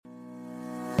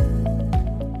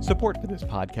Support for this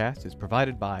podcast is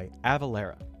provided by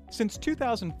Avalara. Since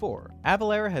 2004,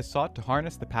 Avalara has sought to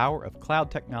harness the power of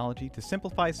cloud technology to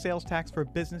simplify sales tax for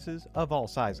businesses of all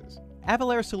sizes.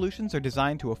 Avalara solutions are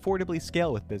designed to affordably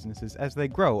scale with businesses as they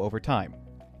grow over time.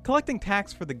 Collecting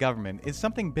tax for the government is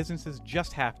something businesses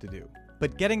just have to do.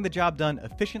 But getting the job done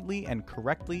efficiently and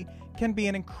correctly can be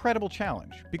an incredible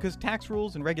challenge because tax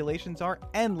rules and regulations are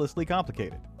endlessly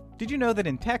complicated. Did you know that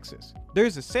in Texas,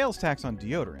 there's a sales tax on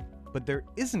deodorant, but there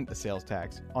isn't a sales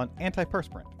tax on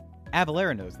antiperspirant?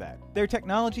 Avalara knows that. Their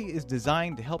technology is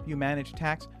designed to help you manage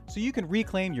tax so you can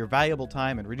reclaim your valuable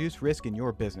time and reduce risk in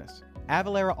your business.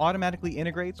 Avalara automatically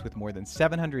integrates with more than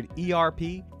 700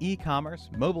 ERP, e-commerce,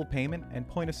 mobile payment, and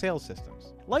point-of-sale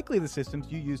systems, likely the systems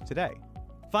you use today.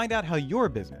 Find out how your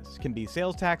business can be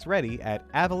sales tax ready at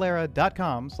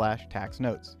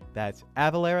avalara.com/taxnotes. That's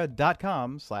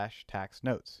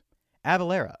avalara.com/taxnotes.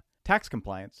 Avalara, tax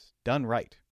compliance done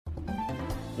right.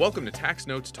 Welcome to Tax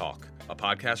Notes Talk, a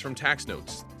podcast from Tax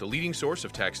Notes, the leading source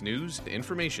of tax news,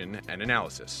 information, and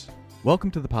analysis.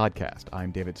 Welcome to the podcast.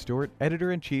 I'm David Stewart,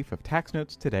 Editor-in-Chief of Tax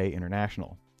Notes Today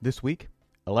International. This week,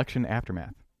 election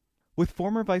aftermath. With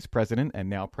former Vice President and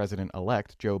now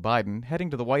President-elect Joe Biden heading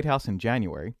to the White House in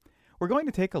January, we're going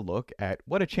to take a look at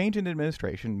what a change in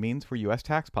administration means for U.S.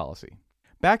 tax policy.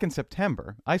 Back in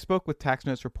September, I spoke with Tax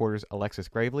Notes reporters Alexis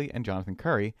Gravely and Jonathan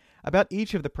Curry about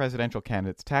each of the presidential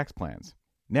candidates' tax plans.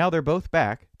 Now they're both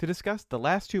back to discuss the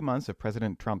last 2 months of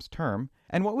President Trump's term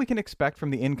and what we can expect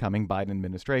from the incoming Biden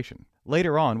administration.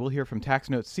 Later on, we'll hear from Tax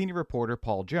Notes senior reporter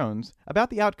Paul Jones about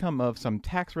the outcome of some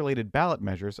tax-related ballot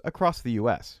measures across the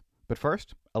U.S. But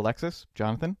first, Alexis,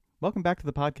 Jonathan, welcome back to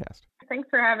the podcast. Thanks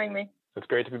for having me. It's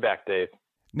great to be back, Dave.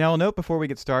 Now, I'll note before we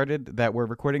get started that we're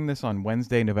recording this on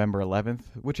Wednesday, November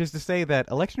 11th, which is to say that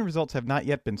election results have not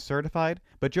yet been certified,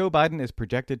 but Joe Biden is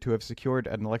projected to have secured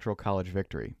an Electoral College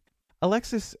victory.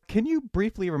 Alexis, can you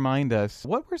briefly remind us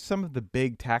what were some of the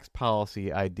big tax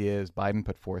policy ideas Biden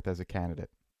put forth as a candidate?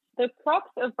 The crux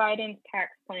of Biden's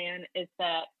tax plan is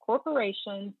that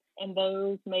corporations and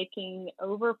those making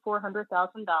over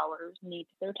 $400,000 need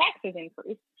their taxes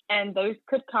increased. And those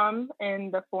could come in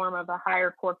the form of a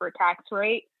higher corporate tax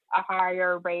rate, a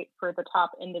higher rate for the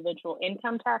top individual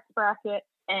income tax bracket,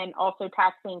 and also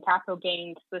taxing capital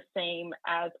gains the same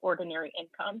as ordinary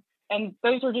income. And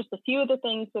those are just a few of the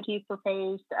things that he's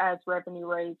proposed as revenue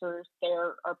raisers.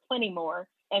 There are plenty more.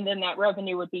 And then that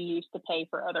revenue would be used to pay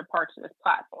for other parts of his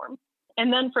platform.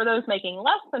 And then for those making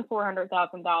less than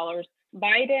 $400,000,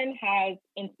 Biden has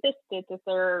insisted that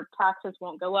their taxes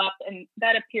won't go up, and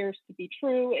that appears to be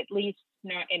true, at least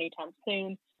not anytime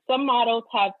soon. Some models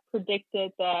have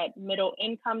predicted that middle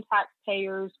income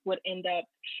taxpayers would end up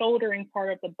shouldering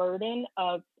part of the burden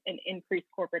of an increased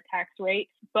corporate tax rate,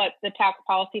 but the Tax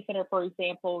Policy Center, for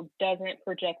example, doesn't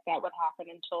project that would happen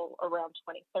until around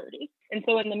 2030. And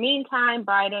so in the meantime,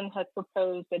 Biden has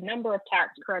proposed a number of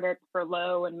tax credits for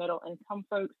low and middle income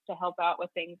folks to help out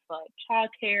with things like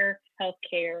childcare,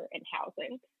 healthcare, and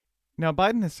housing. Now,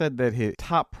 Biden has said that his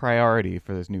top priority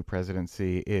for this new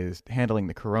presidency is handling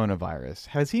the coronavirus.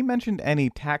 Has he mentioned any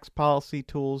tax policy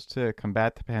tools to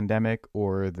combat the pandemic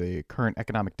or the current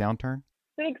economic downturn?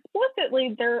 So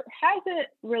explicitly, there hasn't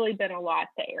really been a lot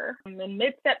there. In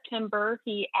mid-September,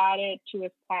 he added to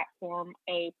his platform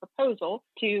a proposal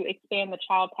to expand the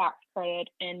child tax credit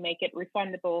and make it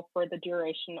refundable for the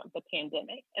duration of the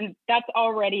pandemic. And that's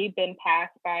already been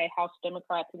passed by House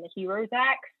Democrats in the HEROES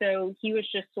Act. So he was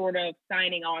just sort of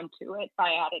signing on to it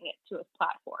by adding it to his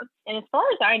platform. And as far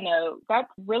as I know,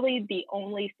 that's really the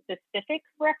only specific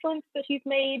reference that he's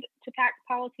made to tax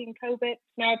policy and COVID.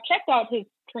 Now, I've checked out his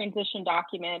transition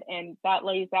document, and that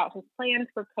lays out his plans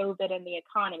for COVID and the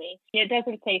economy. It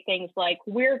doesn't say things like,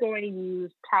 we're going to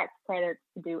use tax credits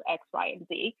to do X, Y, and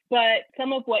Z. But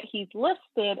some of what he's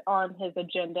listed on his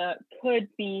agenda could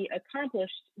be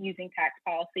accomplished using tax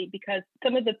policy because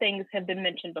some of the things have been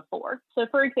mentioned before. So,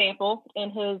 for example, in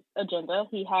his agenda,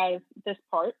 he has this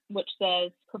part which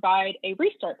says, provide a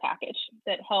restart package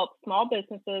that helps small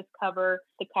businesses cover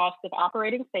the cost of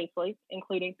operating safely,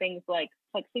 including things like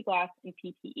plexiglass and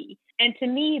PPE. And to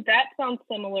me, that sounds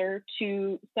similar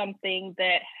to something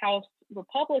that House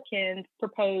Republicans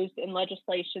proposed in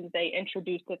legislation they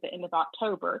introduced at the end of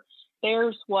October.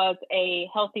 Theirs was a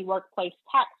healthy workplace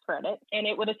tax credit, and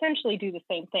it would essentially do the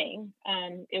same thing.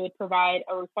 It would provide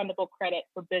a refundable credit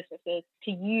for businesses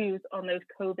to use on those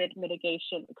COVID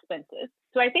mitigation expenses.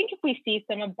 So I think if we see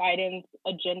some of Biden's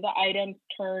agenda items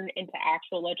turn into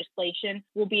actual legislation,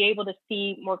 we'll be able to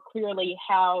see more clearly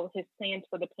how his plans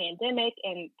for the pandemic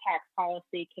and tax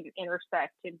policy can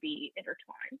intersect and be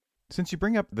intertwined. Since you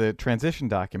bring up the transition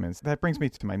documents, that brings me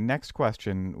to my next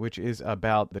question, which is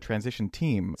about the transition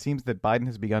team. It seems that Biden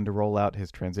has begun to roll out his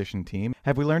transition team.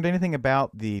 Have we learned anything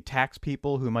about the tax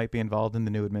people who might be involved in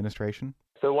the new administration?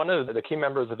 So one of the key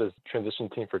members of his transition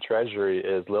team for Treasury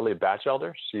is Lily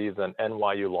Batchelder. She's an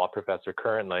NYU law professor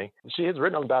currently. She has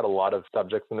written about a lot of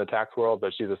subjects in the tax world,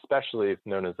 but she's especially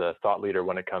known as a thought leader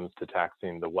when it comes to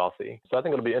taxing the wealthy. So I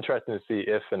think it'll be interesting to see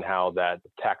if and how that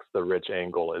tax the rich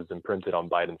angle is imprinted on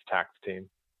Biden's tax team.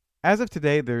 As of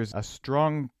today, there's a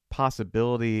strong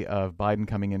possibility of Biden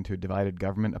coming into a divided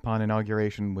government upon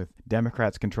inauguration, with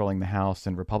Democrats controlling the House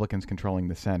and Republicans controlling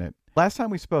the Senate. Last time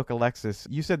we spoke, Alexis,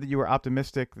 you said that you were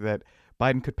optimistic that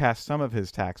Biden could pass some of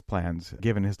his tax plans,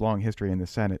 given his long history in the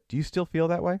Senate. Do you still feel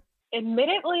that way?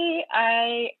 Admittedly,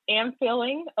 I am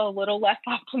feeling a little less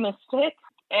optimistic.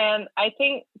 And I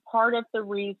think part of the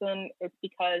reason is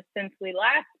because since we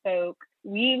last spoke,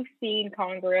 we've seen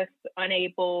Congress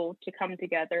unable to come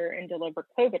together and deliver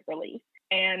COVID relief.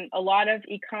 And a lot of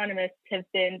economists have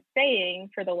been saying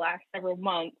for the last several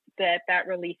months that that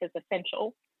relief is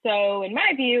essential. So in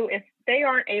my view, if they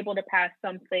aren't able to pass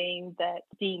something that's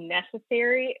deemed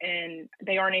necessary and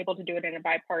they aren't able to do it in a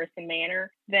bipartisan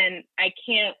manner, then I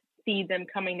can't see them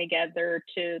coming together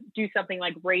to do something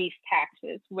like raise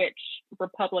taxes, which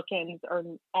Republicans are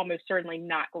almost certainly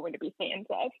not going to be fans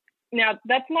of. Now,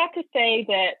 that's not to say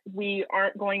that we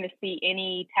aren't going to see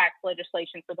any tax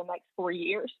legislation for the next 4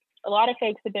 years. A lot of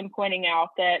folks have been pointing out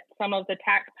that some of the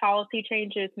tax policy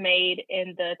changes made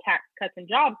in the Tax Cuts and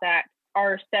Jobs Act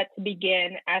are set to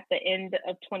begin at the end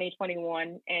of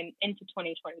 2021 and into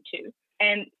 2022.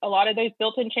 And a lot of those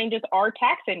built-in changes are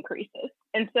tax increases.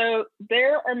 And so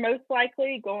there are most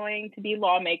likely going to be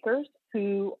lawmakers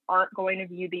who aren't going to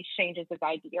view these changes as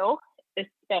ideal,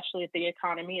 especially if the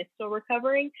economy is still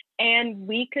recovering. And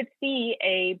we could see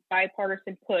a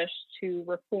bipartisan push to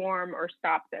reform or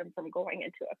stop them from going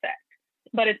into effect.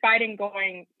 But is Biden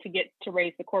going to get to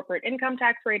raise the corporate income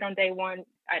tax rate on day one?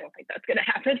 I don't think that's going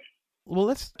to happen. Well,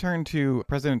 let's turn to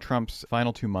President Trump's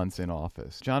final 2 months in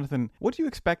office. Jonathan, what do you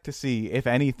expect to see, if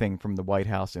anything, from the White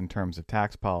House in terms of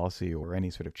tax policy or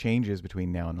any sort of changes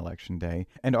between now and Election Day?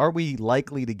 And are we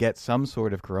likely to get some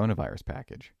sort of coronavirus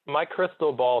package? My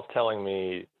crystal ball is telling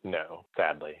me no,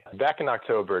 sadly. Back in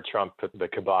October, Trump put the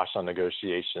kibosh on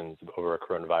negotiations over a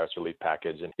coronavirus relief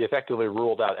package, and he effectively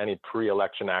ruled out any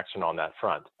pre-election action on that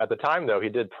front. At the time, though, he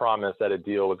did promise that a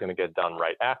deal was going to get done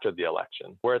right after the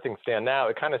election. Where things stand now,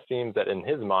 it kind of seems that in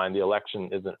his mind, the election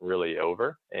isn't really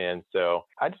over. And so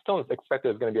I just don't expect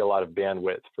there's going to be a lot of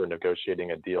bandwidth for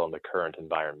negotiating a deal in the current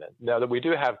environment. Now that we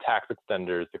do have tax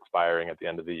extenders expiring at the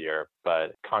end of the year,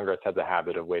 but Congress has a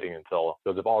habit of waiting until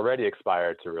those have already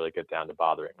expired to really get down to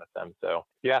bothering with them. So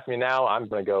if you ask me now, I'm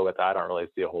going to go with I don't really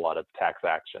see a whole lot of tax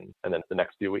action in the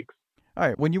next few weeks. All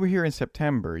right. When you were here in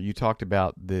September, you talked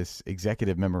about this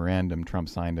executive memorandum Trump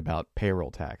signed about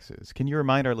payroll taxes. Can you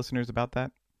remind our listeners about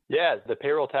that? Yeah, the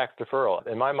payroll tax deferral.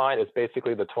 In my mind, it's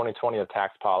basically the 2020 of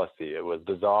tax policy. It was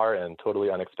bizarre and totally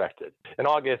unexpected. In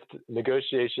August,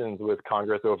 negotiations with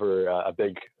Congress over a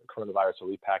big coronavirus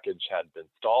relief package had been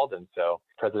stalled, and so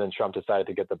President Trump decided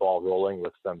to get the ball rolling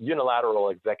with some unilateral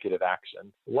executive action.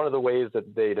 One of the ways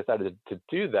that they decided to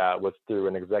do that was through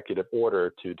an executive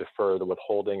order to defer the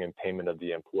withholding and payment of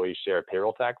the employee share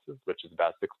payroll taxes, which is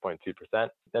about 6.2%.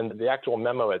 And the actual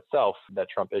memo itself that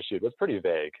Trump issued was pretty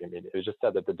vague. I mean, it just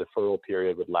said that the deferral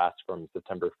period would last from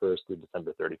September 1st through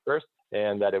December 31st,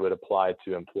 and that it would apply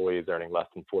to employees earning less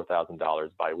than $4,000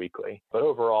 biweekly. But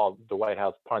overall, the White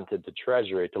House punted to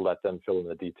Treasury to let them fill in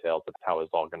the details of how it's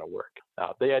all going to work.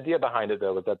 The idea behind it,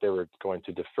 though, was that they were going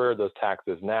to defer those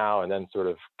taxes now and then sort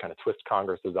of kind of twist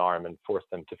Congress's arm and force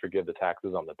them to forgive the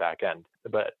taxes on the back end.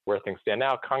 But where things stand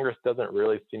now, Congress doesn't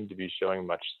really seem to be showing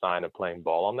much sign of playing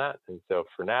ball on that. And so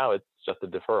for now, it's just a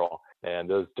deferral. And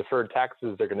those deferred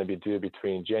taxes are going to be due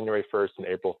between January 1st and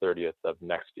April 30th of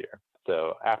next year.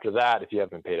 So after that, if you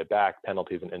haven't paid it back,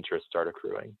 penalties and interest start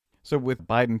accruing. So with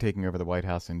Biden taking over the White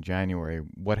House in January,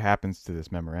 what happens to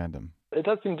this memorandum? It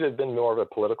does seem to have been more of a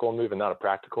political move and not a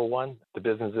practical one. The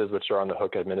businesses which are on the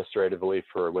hook administratively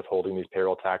for withholding these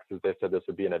payroll taxes, they said this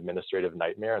would be an administrative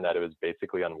nightmare and that it was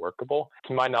basically unworkable.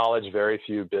 To my knowledge, very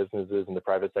few businesses in the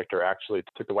private sector actually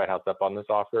took the White House up on this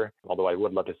offer, although I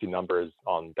would love to see numbers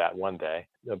on that one day.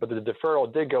 But the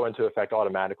deferral did go into effect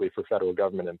automatically for federal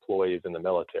government employees in the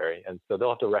military, and so they'll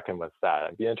have to reckon with that.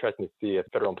 It'd be interesting to see if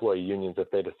federal employee unions,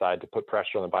 if they decide to put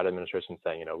pressure on the Biden administration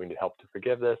saying, we need help to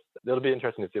forgive this. It'll be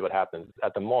interesting to see what happens. And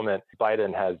at the moment,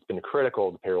 Biden has been critical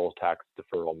of the payroll tax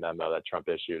deferral memo that Trump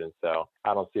issued. And so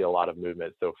I don't see a lot of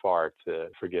movement so far to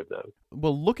forgive those.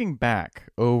 Well, looking back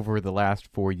over the last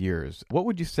 4 years, what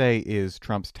would you say is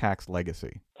Trump's tax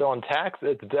legacy? So on tax,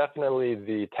 it's definitely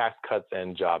the Tax Cuts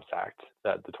and Jobs Act,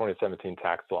 the 2017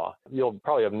 tax law. You'll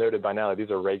probably have noted by now that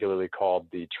these are regularly called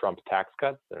the Trump tax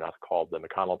cuts. They're not called the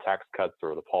McConnell tax cuts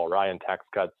or the Paul Ryan tax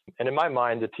cuts. And in my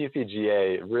mind, the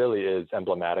TCJA really is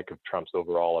emblematic of Trump's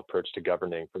overall approach to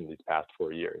governing from these past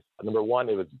 4 years. Number one,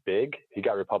 it was big. He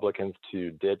got Republicans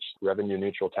to ditch revenue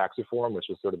neutral tax reform, which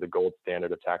was sort of the gold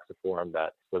standard of tax reform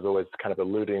that was always kind of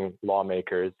eluding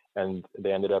lawmakers. And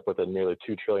they ended up with a nearly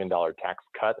 $2 trillion tax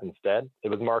cut instead. It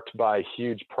was marked by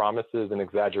huge promises and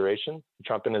exaggerations.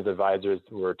 Trump and his advisors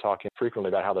were talking frequently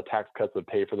about how the tax cuts would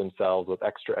pay for themselves with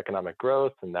extra economic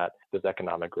growth, and that this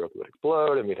economic growth would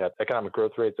explode, and we'd have economic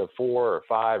growth rates of 4 or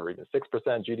 5 or even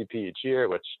 6% GDP each year,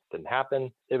 which didn't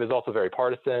happen. It was also very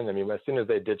partisan. I mean, as soon as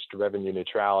they ditched revenue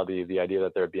neutrality, the idea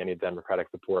that there would be any Democratic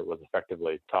support was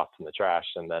effectively tossed in the trash.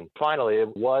 And then finally,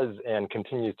 it was and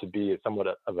continues to be somewhat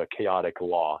of a chaotic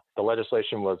law. The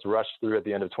legislation was rushed through at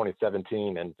the end of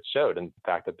 2017 and showed, in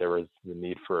fact, that there was the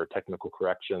need for technical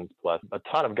corrections, plus a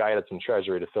ton of guidance from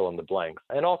Treasury to fill in the blanks.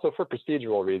 And also for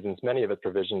procedural reasons, many of its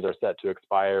provisions are set to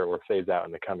expire or phase out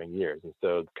in the coming years. And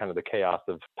so kind of the chaos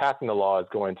of passing the law is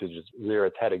going to just rear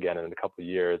its head again in a couple of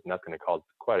years, and that's going to cause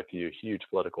quite a few huge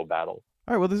political battles.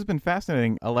 All right, well, this has been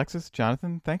fascinating. Alexis,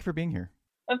 Jonathan, thanks for being here.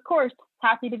 Of course.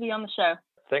 Happy to be on the show.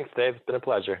 Thanks, Dave. It's been a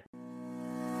pleasure.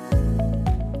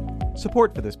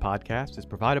 Support for this podcast is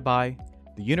provided by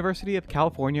the University of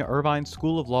California Irvine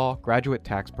School of Law Graduate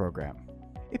Tax Program.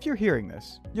 If you're hearing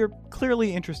this, you're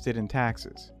clearly interested in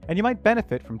taxes, and you might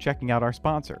benefit from checking out our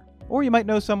sponsor, or you might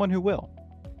know someone who will.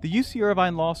 The UC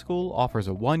Irvine Law School offers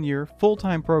a 1-year,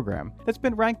 full-time program that's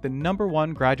been ranked the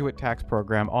 #1 graduate tax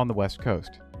program on the West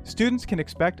Coast. Students can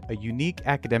expect a unique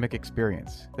academic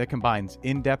experience that combines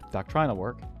in-depth doctrinal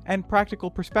work and practical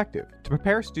perspective to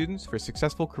prepare students for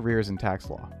successful careers in tax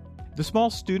law. The small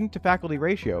student-to-faculty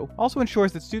ratio also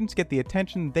ensures that students get the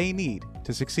attention they need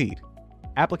to succeed.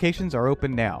 Applications are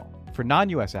open now. For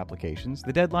non-U.S. applications,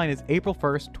 the deadline is April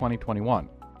 1st, 2021.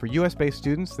 For U.S.-based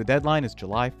students, the deadline is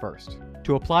July 1st.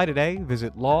 To apply today,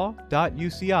 visit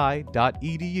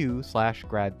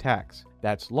law.uci.edu/gradtax.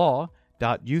 That's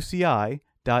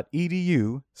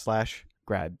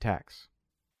law.uci.edu/gradtax.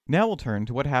 Now we'll turn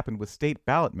to what happened with state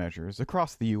ballot measures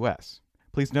across the U.S.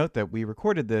 Please note that we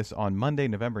recorded this on Monday,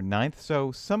 November 9th,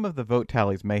 so some of the vote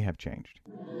tallies may have changed.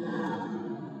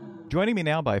 Joining me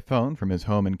now by phone from his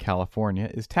home in California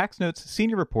is TaxNote's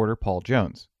senior reporter Paul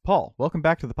Jones. Paul, welcome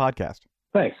back to the podcast.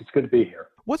 Thanks. It's good to be here.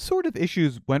 What sort of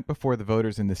issues went before the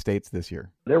voters in the states this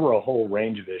year? There were a whole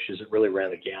range of issues. It really ran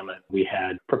the gamut. We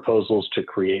had proposals to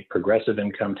create progressive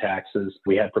income taxes.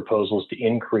 We had proposals to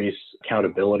increase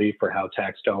accountability for how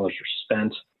tax dollars are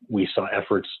spent. We saw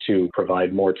efforts to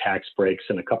provide more tax breaks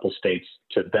in a couple states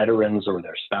to veterans or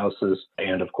their spouses.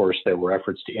 And of course, there were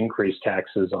efforts to increase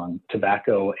taxes on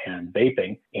tobacco and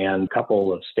vaping. And a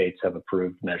couple of states have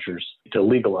approved measures to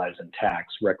legalize and tax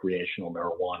recreational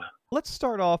marijuana. Let's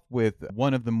start off with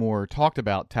one of the more talked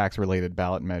about tax-related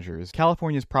ballot measures,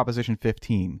 California's Proposition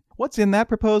 15. What's in that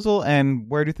proposal and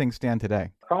where do things stand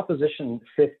today? Proposition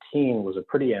 15 was a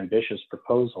pretty ambitious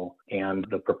proposal, and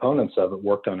the proponents of it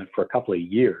worked on it for a couple of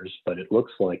years, but it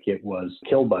looks like it was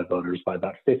killed by voters by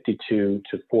about 52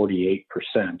 to 48%.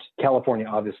 California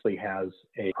obviously has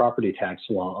a property tax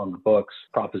law on the books,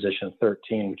 Proposition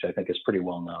 13, which I think is pretty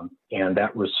well known, and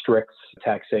that restricts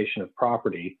taxation of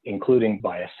property, including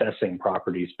by assessing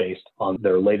properties based on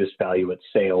their latest value at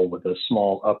sale with a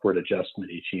small upward adjustment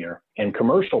each year. And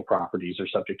commercial properties are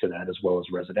subject to that, as well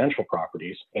as residential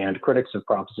properties. And critics of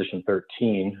Proposition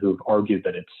 13, who've argued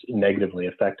that it's negatively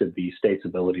affected the state's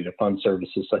ability to fund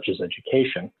services such as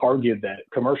education, argued that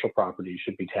commercial properties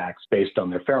should be taxed based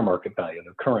on their fair market value,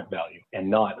 their current value, and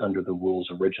not under the rules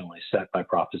originally set by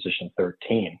Proposition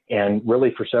 13. And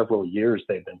really, for several years,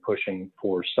 they've been pushing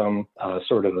for some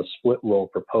sort of a split roll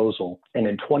proposal. And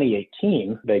in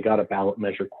 2018, they got a ballot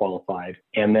measure qualified,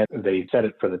 and then they set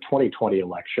it for the 2020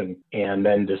 election, and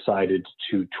then decided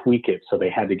to tweak it. So they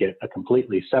had to get a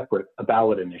completely separate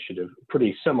ballot initiative,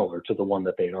 pretty similar to the one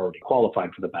that they'd already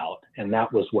qualified for the ballot. And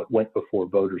that was what went before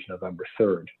voters November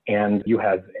 3rd. And you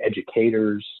have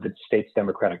educators, the state's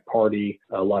Democratic Party,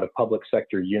 a lot of public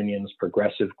sector unions,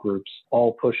 progressive groups,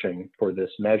 all pushing for this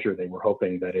measure. They were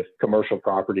hoping that if commercial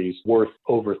properties worth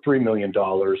over $3 million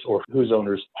or whose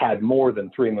owners had more than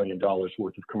 $3 million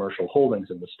worth of commercial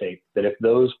holdings in the state, that if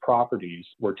those properties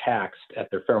were taxed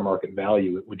at their fair market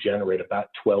value, it would generate about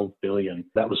 $12 billion.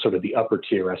 That was sort of the upper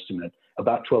tier estimate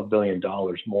about $12 billion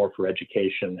more for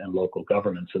education and local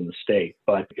governments in the state.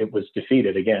 But it was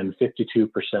defeated, again,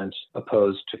 52%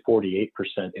 opposed to 48%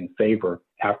 in favor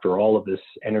after all of this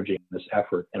energy and this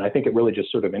effort. And I think it really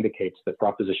just sort of indicates that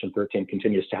Proposition 13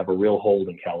 continues to have a real hold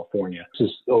in California. This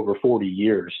is over 40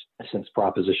 years since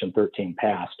Proposition 13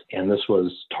 passed, and this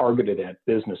was targeted at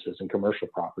businesses and commercial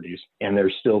properties, and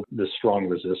there's still this strong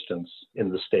resistance in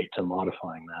the state to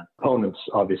modifying that. Opponents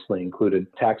obviously included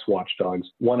tax watchdogs.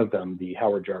 One of them, the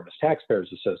Howard Jarvis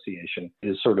Taxpayers Association,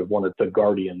 is sort of one of the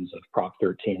guardians of Prop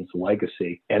 13's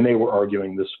legacy, and they were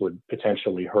arguing this would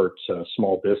potentially hurt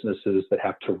small businesses that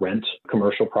have to rent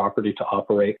commercial property to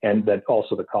operate, and that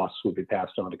also the costs would be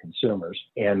passed on to consumers.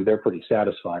 And they're pretty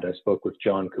satisfied. I spoke with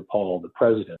John Kupal, the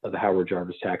president of the Howard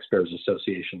Jarvis Taxpayers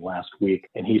Association, last week,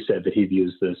 and he said that he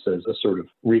views this as a sort of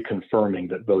reconfirming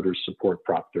that voters support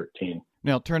Prop 13.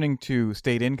 Now, turning to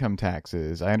state income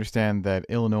taxes, I understand that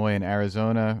Illinois and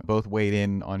Arizona both weighed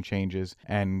in on changes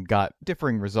and got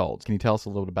differing results. Can you tell us a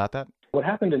little bit about that? What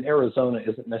happened in Arizona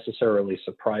isn't necessarily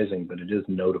surprising, but it is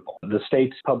notable. The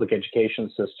state's public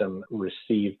education system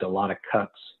received a lot of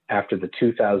cuts after the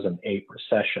 2008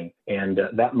 recession, and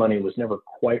that money was never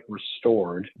quite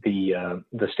restored. The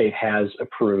state has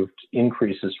approved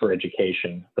increases for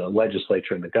education, the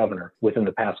legislature and the governor, within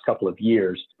the past couple of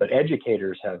years, but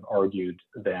educators have argued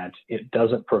that it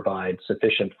doesn't provide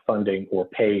sufficient funding or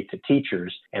pay to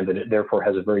teachers, and that it therefore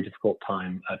has a very difficult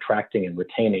time attracting and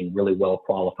retaining really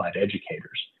well-qualified educators.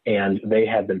 And they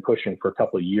have been pushing for a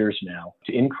couple of years now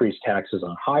to increase taxes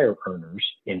on higher earners.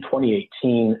 In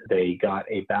 2018, they got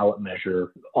a ballot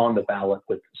measure on the ballot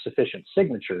with sufficient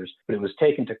signatures, but it was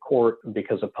taken to court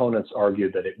because opponents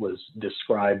argued that it was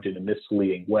described in a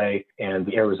misleading way, and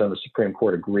the Arizona Supreme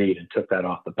Court agreed and took that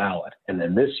off the ballot. And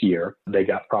then this year, they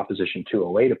got Proposition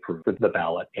 208 approved for the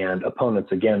ballot, and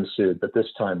opponents again sued, but this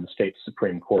time the state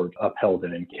Supreme Court upheld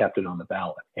it and kept it on the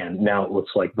ballot. And now it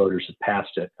looks like voters have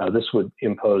passed it. This would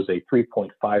impose a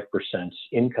 3.5%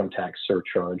 income tax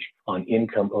surcharge on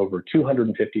income over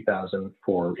 $250,000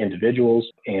 for individuals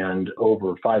and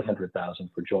over $500,000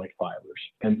 for joint filers.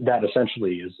 And that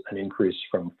essentially is an increase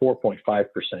from 4.5%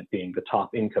 being the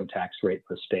top income tax rate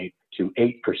in the state to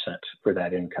 8% for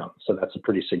that income. So that's a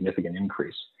pretty significant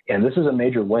increase. And this is a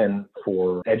major win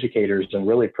for educators and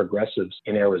really progressives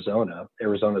in Arizona.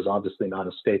 Arizona is obviously not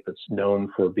a state that's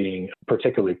known for being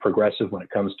particularly progressive when it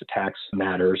comes to tax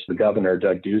matters. The governor,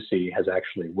 Doug Ducey, has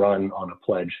actually run on a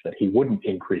pledge that he wouldn't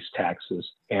increase taxes.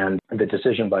 And the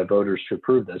decision by voters to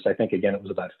approve this, I think, again, it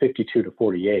was about 52 to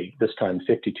 48, this time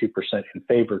 52% in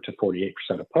favor to 48%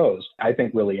 opposed, I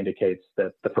think really indicates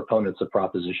that the proponents of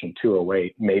Proposition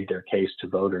 208 made their case to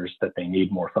voters that they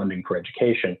need more funding for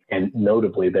education, and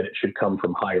notably that it should come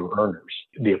from higher earners.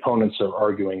 The opponents are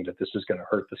arguing that this is going to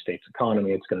hurt the state's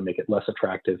economy. It's going to make it less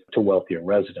attractive to wealthier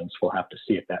residents. We'll have to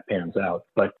see if that pans out.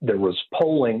 But there was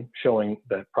polling showing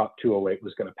that Prop 208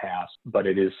 was going to pass, but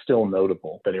it is still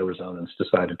notable that Arizonans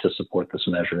decided to support this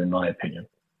measure, in my opinion.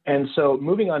 And so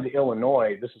moving on to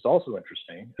Illinois, this is also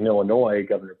interesting. In Illinois,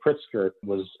 Governor Pritzker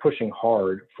was pushing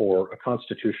hard for a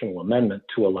constitutional amendment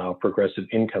to allow progressive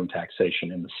income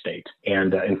taxation in the state.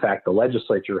 And in fact, the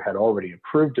legislature had already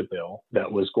approved a bill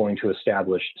that was going to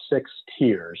establish 6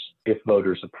 tiers if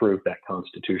voters approved that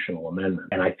constitutional amendment.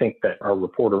 And I think that our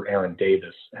reporter, Aaron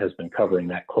Davis, has been covering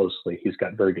that closely. He's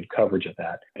got very good coverage of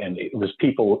that. And it was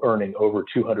people earning over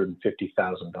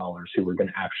 $250,000 who were going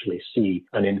to actually see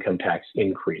an income tax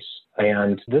increase.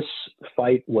 And this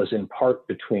fight was in part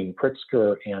between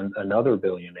Pritzker and another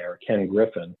billionaire, Ken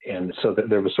Griffin. And so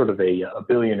there was sort of a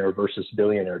billionaire versus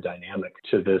billionaire dynamic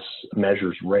to this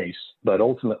measure's race. But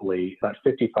ultimately, about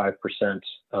 55%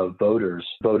 of voters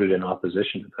voted in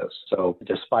opposition to this. So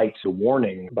despite the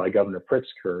warning by Governor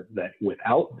Pritzker that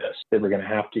without this, they were going to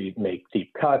have to make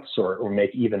deep cuts or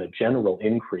make even a general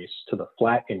increase to the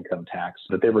flat income tax,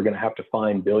 that they were going to have to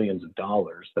find billions of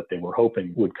dollars that they were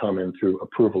hoping would come in through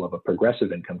approval of a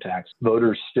progressive income tax,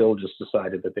 voters still just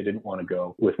decided that they didn't want to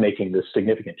go with making this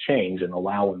significant change and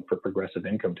allowing for progressive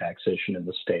income taxation in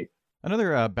the state.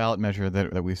 Another ballot measure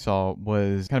that we saw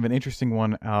was kind of an interesting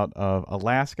one out of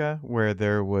Alaska, where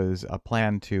there was a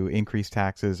plan to increase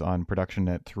taxes on production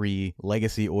at 3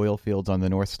 legacy oil fields on the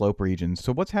North Slope region.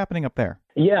 So what's happening up there?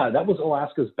 Yeah, that was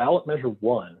Alaska's ballot measure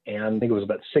 1, and I think it was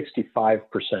about 65%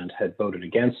 had voted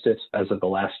against it as of the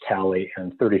last tally,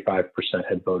 and 35%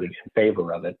 had voted in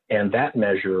favor of it. And that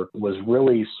measure was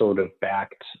really sort of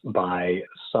backed by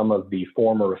some of the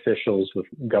former officials with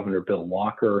Governor Bill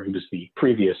Walker, who was the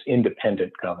previous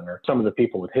independent governor, some of the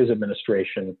people with his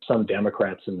administration, some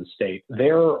Democrats in the state.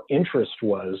 Their interest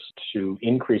was to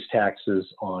increase taxes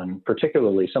on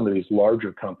particularly some of these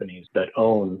larger companies that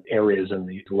own areas in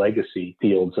these legacy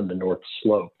fields in the North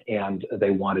Slope, and they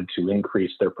wanted to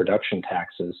increase their production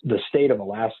taxes. The state of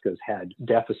Alaska has had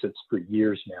deficits for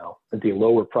years now. The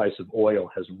lower price of oil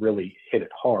has really hit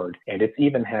it hard, and it's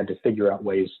even had to figure out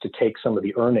ways to take some of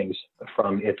the earnings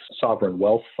from its sovereign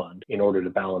wealth fund in order to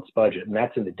balance budget, and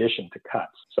that's in addition to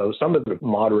cuts. So some of the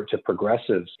moderate to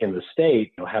progressives in the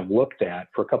state have looked at,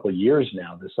 for a couple of years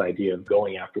now, this idea of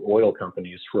going after oil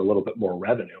companies for a little bit more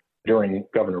revenue. During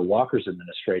Governor Walker's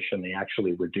administration, they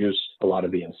actually reduced a lot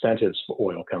of the incentives for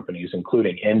oil companies,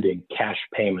 including ending cash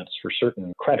payments for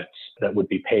certain credits that would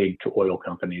be paid to oil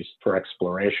companies for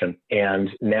exploration.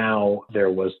 And now there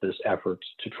was this effort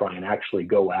to try and actually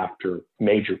go after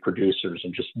major producers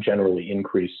and just generally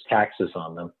increase taxes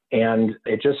on them. And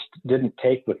it just didn't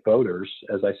take with voters.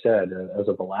 As I said, as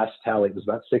of the last tally, it was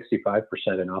about 65%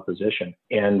 in opposition.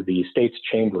 And the state's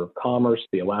Chamber of Commerce,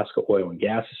 the Alaska Oil and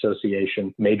Gas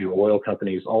Association, major oil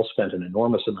companies all spent an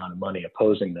enormous amount of money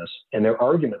opposing this. And their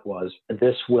argument was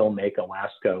this will make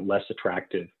Alaska less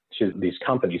attractive to these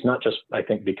companies, not just, I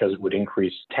think, because it would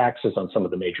increase taxes on some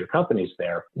of the major companies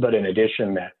there, but in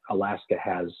addition that Alaska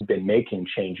has been making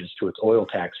changes to its oil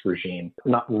tax regime,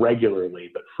 not regularly,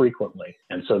 but frequently.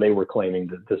 And so they were claiming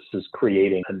that this is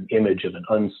creating an image of an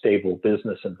unstable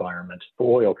business environment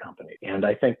for oil companies. And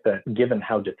I think that given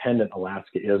how dependent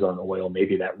Alaska is on oil,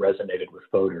 maybe that resonated with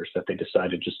voters, that they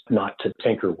decided just not to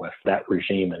tinker with that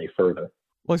regime any further.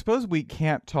 Well, I suppose we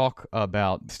can't talk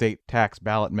about state tax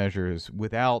ballot measures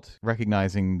without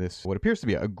recognizing this, what appears to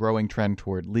be a growing trend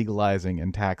toward legalizing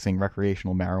and taxing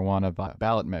recreational marijuana by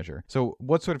ballot measure. So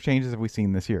what sort of changes have we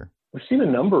seen this year? We've seen a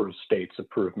number of states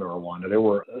approve marijuana. There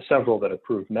were several that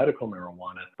approved medical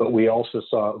marijuana, but we also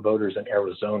saw voters in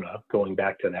Arizona, going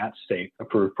back to that state,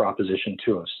 approve Proposition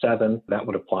 207. That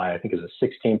would apply, I think, as a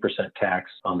 16%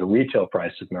 tax on the retail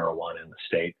price of marijuana in the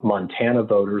state. Montana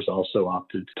voters also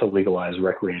opted to legalize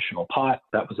recreational pot.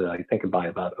 That was, I think, by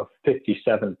about a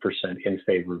 57% in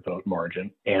favor vote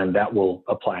margin, and that will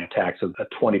apply a tax of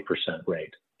a 20%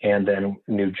 rate. And then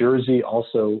New Jersey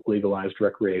also legalized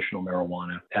recreational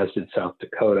marijuana, as did South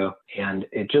Dakota. And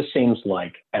it just seems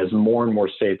like as more and more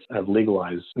states have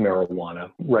legalized marijuana,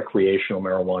 recreational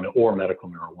marijuana or medical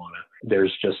marijuana,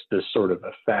 there's just this sort of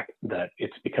effect that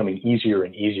it's becoming easier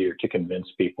and easier to convince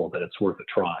people that it's worth a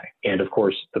try. And of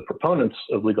course, the proponents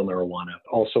of legal marijuana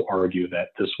also argue that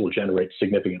this will generate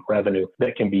significant revenue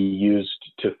that can be used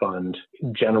to fund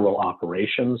general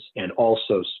operations and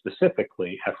also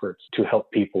specifically efforts to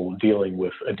help people dealing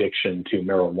with addiction to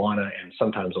marijuana and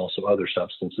sometimes also other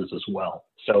substances as well.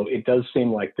 So it does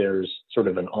seem like there's sort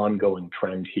of an ongoing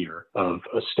trend here of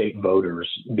state voters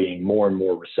being more and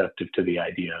more receptive to the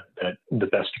idea that the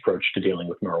best approach to dealing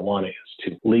with marijuana is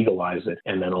to legalize it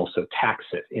and then also tax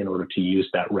it in order to use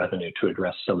that revenue to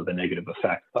address some of the negative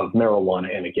effects of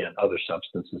marijuana and, again, other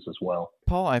substances as well.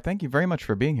 Paul, I thank you very much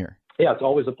for being here. Yeah, it's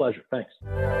always a pleasure. Thanks.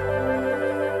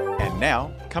 And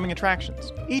now, coming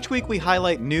attractions. Each week we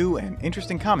highlight new and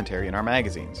interesting commentary in our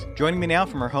magazines. Joining me now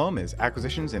from her home is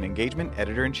Acquisitions and Engagement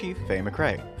Editor-in-Chief Faye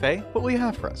McRae. Faye, what will you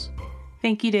have for us?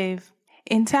 Thank you, Dave.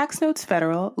 In Tax Notes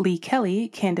Federal, Lee Kelly,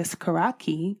 Candice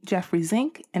Karaki, Jeffrey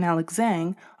Zink, and Alex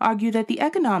Zhang argue that the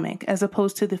economic as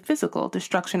opposed to the physical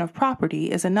destruction of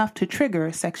property is enough to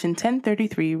trigger Section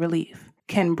 1033 relief.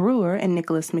 Ken Brewer and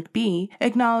Nicholas McBee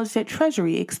acknowledged that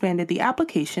Treasury expanded the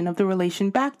application of the Relation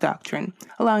Back Doctrine,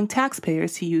 allowing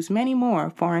taxpayers to use many more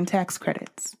foreign tax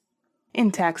credits.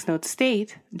 In Tax Notes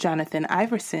State, Jonathan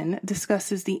Iverson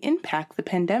discusses the impact the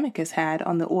pandemic has had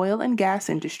on the oil and gas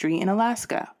industry in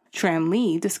Alaska. Tram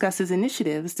Lee discusses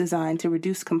initiatives designed to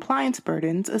reduce compliance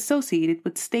burdens associated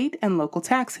with state and local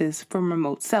taxes from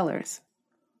remote sellers.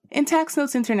 In Tax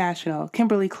Notes International,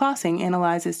 Kimberly Klossing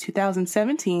analyzes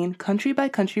 2017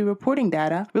 country-by-country reporting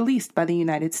data released by the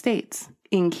United States.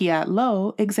 In Kiat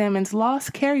Lo examines loss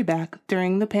carryback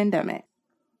during the pandemic.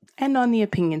 And on the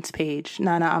opinions page,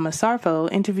 Nana Amasarfo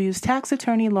interviews tax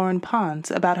attorney Lauren Pons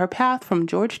about her path from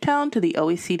Georgetown to the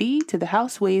OECD to the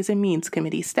House Ways and Means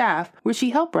Committee staff, where she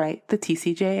helped write the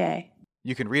TCJA.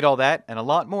 You can read all that and a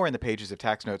lot more in the pages of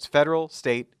Tax Notes Federal,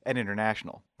 State, and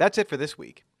International. That's it for this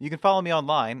week. You can follow me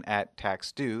online at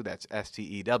TaxStew, that's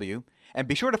STEW, and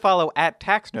be sure to follow at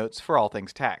Tax Notes for all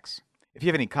things tax. If you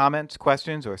have any comments,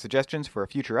 questions, or suggestions for a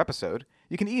future episode,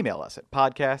 you can email us at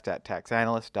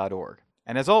podcast@taxanalyst.org.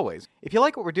 And as always, if you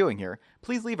like what we're doing here,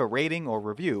 please leave a rating or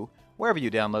review wherever you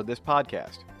download this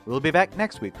podcast. We'll be back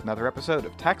next week with another episode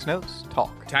of Tax Notes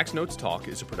Talk. Tax Notes Talk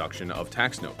is a production of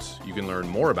Tax Notes. You can learn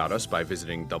more about us by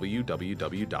visiting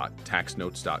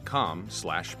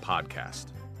www.taxnotes.com/podcast.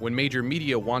 When major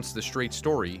media wants the straight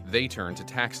story, they turn to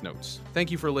Tax Notes. Thank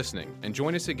you for listening, and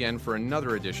join us again for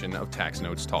another edition of Tax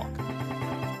Notes Talk.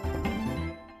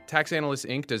 Tax Analysts,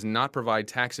 Inc. does not provide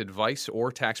tax advice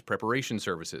or tax preparation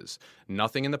services.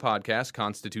 Nothing in the podcast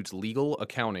constitutes legal,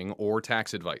 accounting, or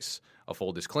tax advice. A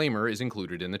full disclaimer is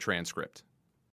included in the transcript.